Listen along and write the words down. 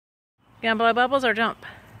You gonna blow bubbles or jump?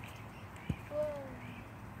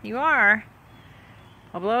 You are?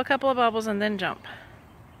 I'll blow a couple of bubbles and then jump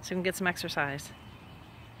so you can get some exercise.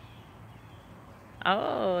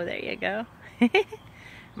 Oh, there you go.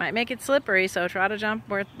 Might make it slippery, so try to jump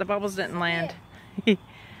where the bubbles didn't land.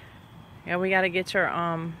 Yeah, we gotta get your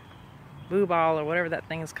boo ball or whatever that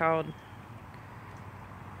thing is called.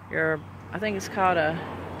 I think it's called a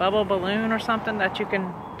bubble balloon or something that you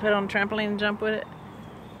can put on a trampoline and jump with it.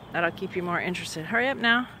 That'll keep you more interested. Hurry up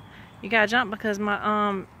now. You gotta jump because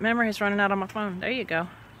my memory is running out on my phone. There you go.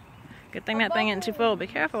 Good thing that thing isn't too full. Be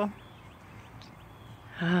careful.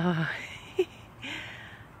 Oh.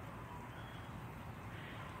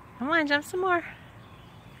 Come on, jump some more.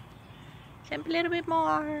 Jump a little bit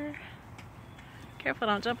more. Careful,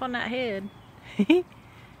 don't jump on that head.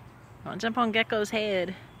 Don't jump on Gecko's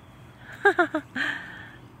head.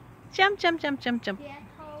 Jump, jump, jump, jump, jump.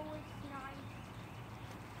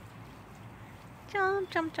 Jump,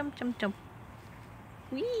 jump, jump, jump, jump.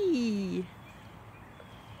 Whee!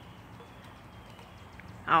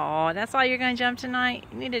 Oh, that's all you're gonna jump tonight?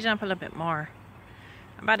 You need to jump a little bit more.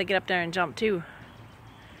 I'm about to get up there and jump too.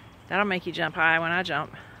 That'll make you jump high when I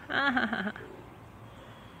jump.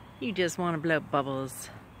 You just want to blow bubbles.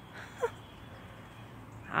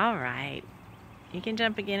 All right. You can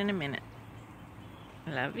jump again in a minute.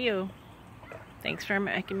 Love you. Thanks for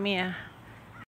making me a